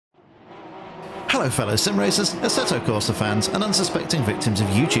Hello fellow sim racers, Assetto Corsa fans and unsuspecting victims of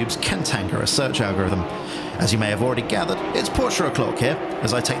YouTube's cantankerous search algorithm. As you may have already gathered, it's Porsche o'clock here,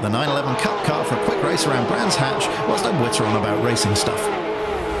 as I take the 911 Cup car for a quick race around Brands Hatch whilst I witter on about racing stuff.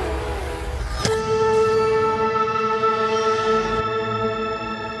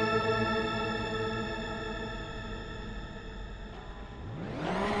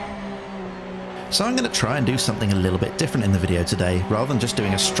 So I'm going to try and do something a little bit different in the video today. Rather than just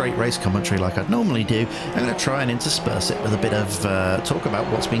doing a straight race commentary like I'd normally do, I'm going to try and intersperse it with a bit of talk about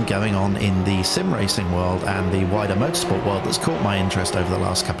what's been going on in the sim racing world and the wider motorsport world that's caught my interest over the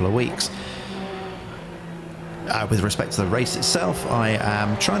last couple of weeks. With respect to the race itself, I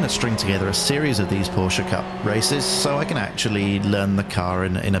am trying to string together a series of these Porsche Cup races so I can actually learn the car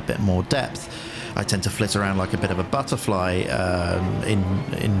in a bit more depth. I tend to flit around like a bit of a butterfly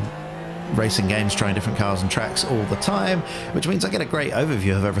in racing games, trying different cars and tracks all the time, which means I get a great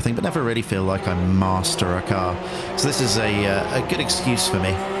overview of everything but never really feel like I master a car. So this is a good excuse for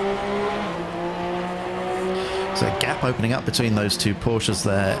me. So a gap opening up between those two Porsches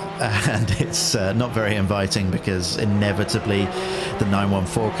there, and it's not very inviting because inevitably the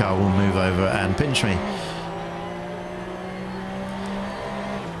 914 car will move over and pinch me.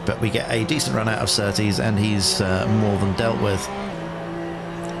 But we get a decent run out of Surtees and he's more than dealt with.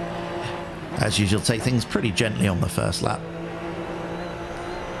 As usual, take things pretty gently on the first lap,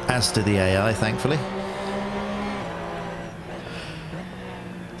 as do the AI, thankfully.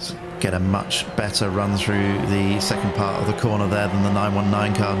 So get a much better run through the second part of the corner there than the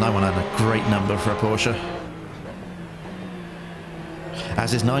 919 car. 919 had a great number for a Porsche,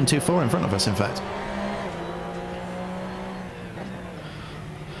 as is 924 in front of us, in fact.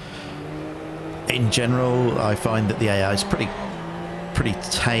 In general, I find that the AI is pretty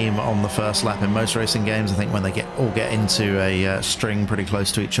tame on the first lap in most racing games. I think when they all get into a string pretty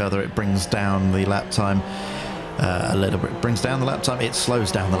close to each other, it brings down the lap time a little bit. It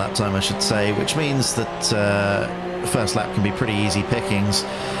slows down the lap time, I should say, which means that the first lap can be pretty easy pickings.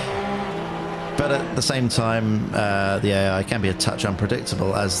 But at the same time, the AI can be a touch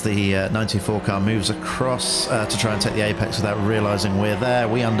unpredictable as the 924 car moves across to try and take the apex without realising we're there.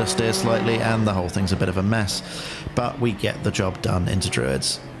 We understeer slightly and the whole thing's a bit of a mess. But we get the job done into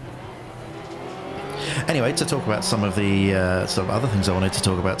Druids. Anyway, to talk about some of the sort of other things I wanted to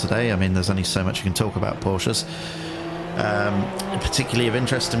talk about today, I mean, there's only so much you can talk about Porsches. Particularly of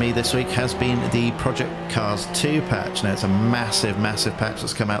interest to me this week has been the Project Cars 2 patch. Now, it's a massive patch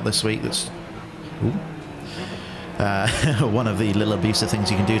that's come out this week that's one of the little abusive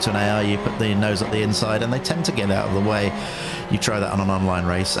things you can do to an AI. You put the nose up the inside and they tend to get out of the way. You try that on an online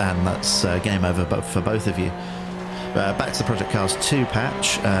race and that's game over for both of you. Back to the Project Cars 2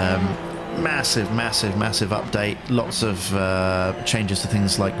 patch. Massive update. Lots of changes to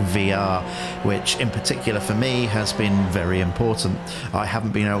things like VR, which in particular for me has been very important. I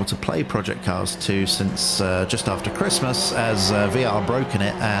haven't been able to play Project Cars 2 since just after Christmas, as VR broke in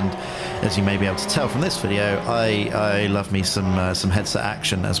it, and as you may be able to tell from this video, I love me some headset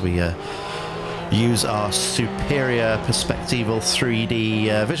action as we use our superior perspectival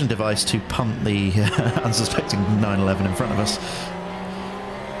 3D vision device to punt the unsuspecting 911 in front of us.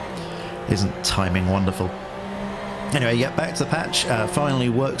 Isn't timing wonderful? Anyway, yeah, back to the patch. Finally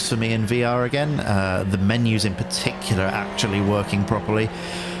works for me in VR again. The menus in particular actually working properly.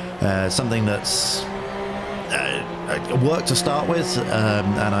 Something that's worked to start with,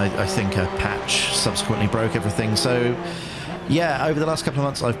 and I think a patch subsequently broke everything. So yeah, over the last couple of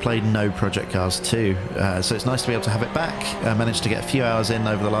months I've played no Project Cars 2, so it's nice to be able to have it back. I managed to get a few hours in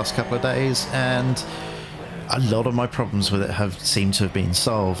over the last couple of days, and a lot of my problems with it seemed to have been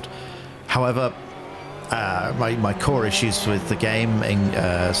solved. However, my core issues with the game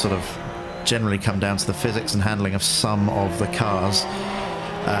sort of generally come down to the physics and handling of some of the cars.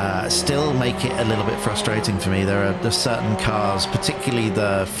 Still make it a little bit frustrating for me. There are certain cars, particularly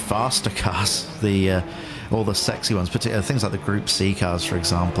the faster cars, all the sexy ones, particularly things like the Group C cars, for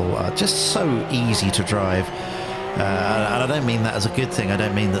example, are just so easy to drive. And I don't mean that as a good thing. I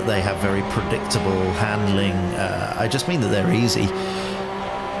don't mean that they have very predictable handling. I just mean that they're easy.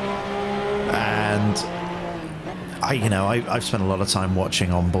 And I've spent a lot of time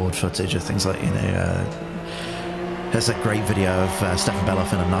watching onboard footage of things like, there's a great video of Stefan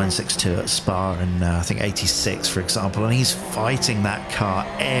Beloff in a 962 at Spa in I think 86, for example, and he's fighting that car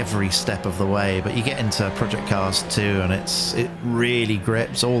every step of the way. But you get into Project Cars 2 and it really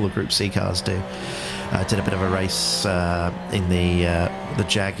grips. All the Group C cars do. I did a bit of a race in the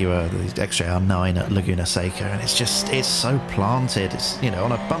Jaguar, the XJR9 at Laguna Seca, and it's so planted. It's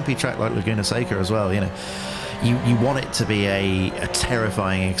on a bumpy track like Laguna Seca as well. you want it to be a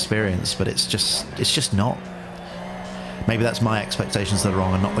terrifying experience, but it's just not. Maybe that's my expectations that are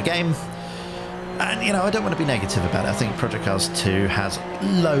wrong and not the game. And, you know, I don't want to be negative about it. I think Project Cars 2 has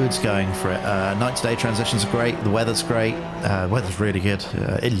loads going for it. Night to day transitions are great. The weather's great. Weather's really good.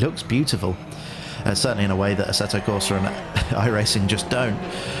 It looks beautiful. Certainly in a way that Assetto Corsa and iRacing just don't.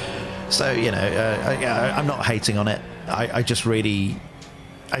 So, you know, I'm not hating on it. I just really...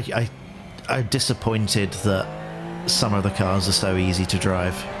 I'm disappointed that some of the cars are so easy to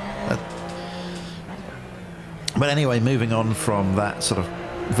drive. But anyway, moving on from that sort of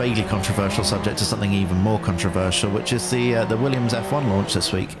vaguely controversial subject to something even more controversial, which is the Williams F1 launch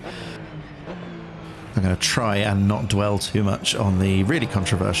this week. I'm going to try and not dwell too much on the really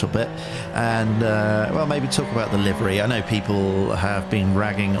controversial bit, and well, maybe talk about the livery. I know people have been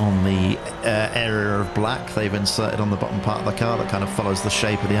ragging on the area of black they've inserted on the bottom part of the car that kind of follows the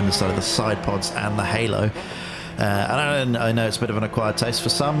shape of the underside of the side pods and the halo. And I know it's a bit of an acquired taste for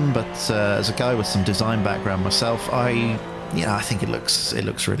some, but as a guy with some design background myself, I think it looks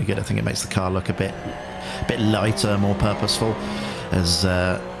really good. I think it makes the car look a bit lighter, more purposeful, as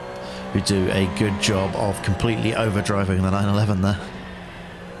we do a good job of completely overdriving the 911 there.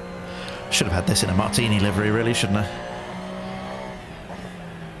 Should have had this in a Martini livery, really, shouldn't I?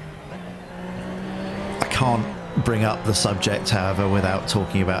 I can't bring up the subject, however, without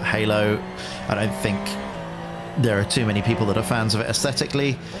talking about Halo. I don't think there are too many people that are fans of it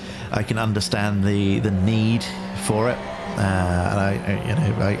aesthetically. I can understand the need for it. And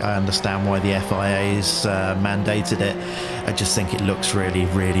I understand why the FIA's mandated it. I just think it looks really,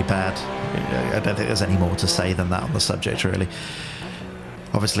 really bad. I don't think there's any more to say than that on the subject, really.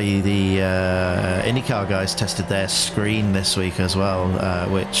 Obviously, the IndyCar guys tested their screen this week as well,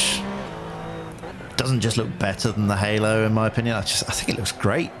 which doesn't just look better than the Halo, in my opinion. I think it looks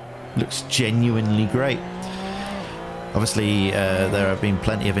great. It looks genuinely great. Obviously, there have been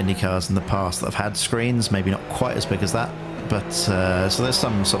plenty of IndyCars in the past that have had screens, maybe not quite as big as that, but so there's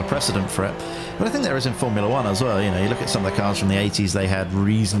some sort of precedent for it. But I think there is in Formula One as well. You know, you look at some of the cars from the 80s, they had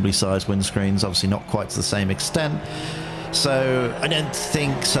reasonably sized windscreens, obviously not quite to the same extent. So I don't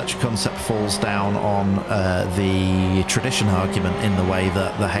think such a concept falls down on the tradition argument in the way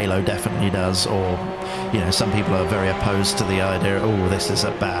that the Halo definitely does, or, you know, some people are very opposed to the idea, oh, this is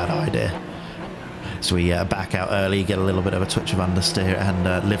a bad idea. So we back out early, get a little bit of a twitch of understeer,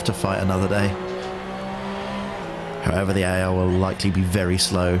 and live to fight another day. However, the AI will likely be very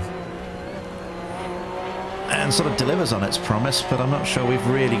slow and sort of delivers on its promise, but I'm not sure we've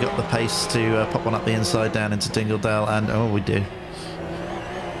really got the pace to pop one up the inside down into Dingledale, and oh, we do.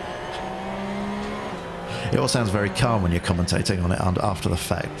 It all sounds very calm when you're commentating on it after the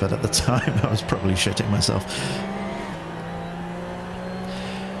fact, but at the time I was probably shitting myself.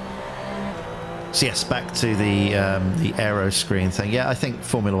 So yes, back to the aero screen thing. Yeah, I think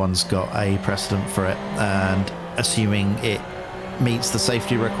Formula One's got a precedent for it, and assuming it meets the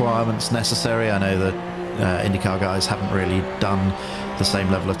safety requirements necessary. I know that IndyCar guys haven't really done the same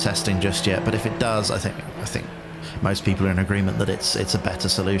level of testing just yet, but if it does, I think most people are in agreement that it's a better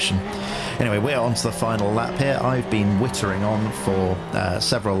solution. Anyway, we're on to the final lap here. I've been wittering on for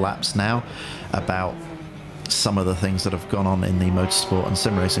several laps now about some of the things that have gone on in the motorsport and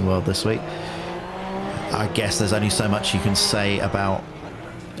sim racing world this week. I guess there's only so much you can say about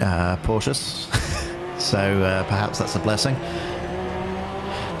Porsches, so perhaps that's a blessing.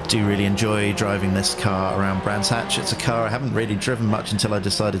 Do really enjoy driving this car around Brands Hatch. It's a car I haven't really driven much until I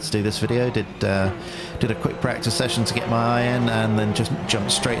decided to do this video. Did a quick practice session to get my eye in, and then just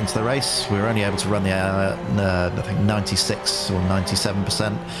jumped straight into the race. We were only able to run the I think 96 or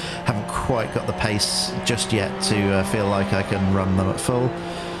 97%. Haven't quite got the pace just yet to feel like I can run them at full.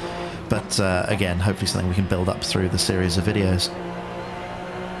 But again, hopefully something we can build up through the series of videos.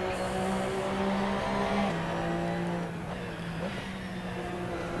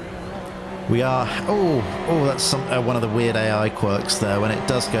 We are... Oh, that's one of the weird AI quirks there. When it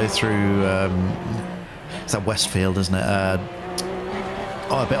does go through... it's that Westfield, isn't it?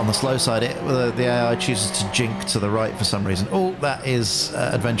 A bit on the slow side. The AI chooses to jink to the right for some reason. Oh, that is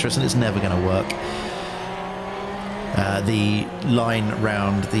adventurous, and it's never going to work. The line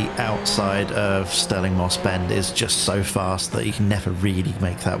round the outside of Stirling Moss Bend is just so fast that you can never really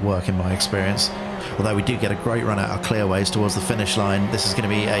make that work, in my experience. Although we do get a great run out of clearways towards the finish line. This is going to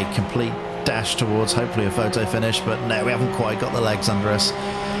be a complete dash towards hopefully a photo finish, but no, we haven't quite got the legs under us.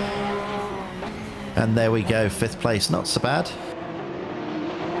 And there we go, 5th place, not so bad.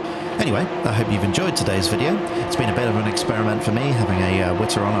 Anyway, I hope you've enjoyed today's video. It's been a bit of an experiment for me, having a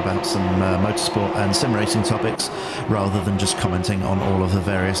witter on about some motorsport and sim racing topics, rather than just commenting on all of the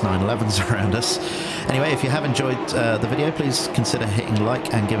various 911s around us. Anyway, if you have enjoyed the video, please consider hitting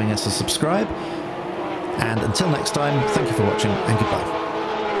like and giving us a subscribe. And until next time, thank you for watching and goodbye.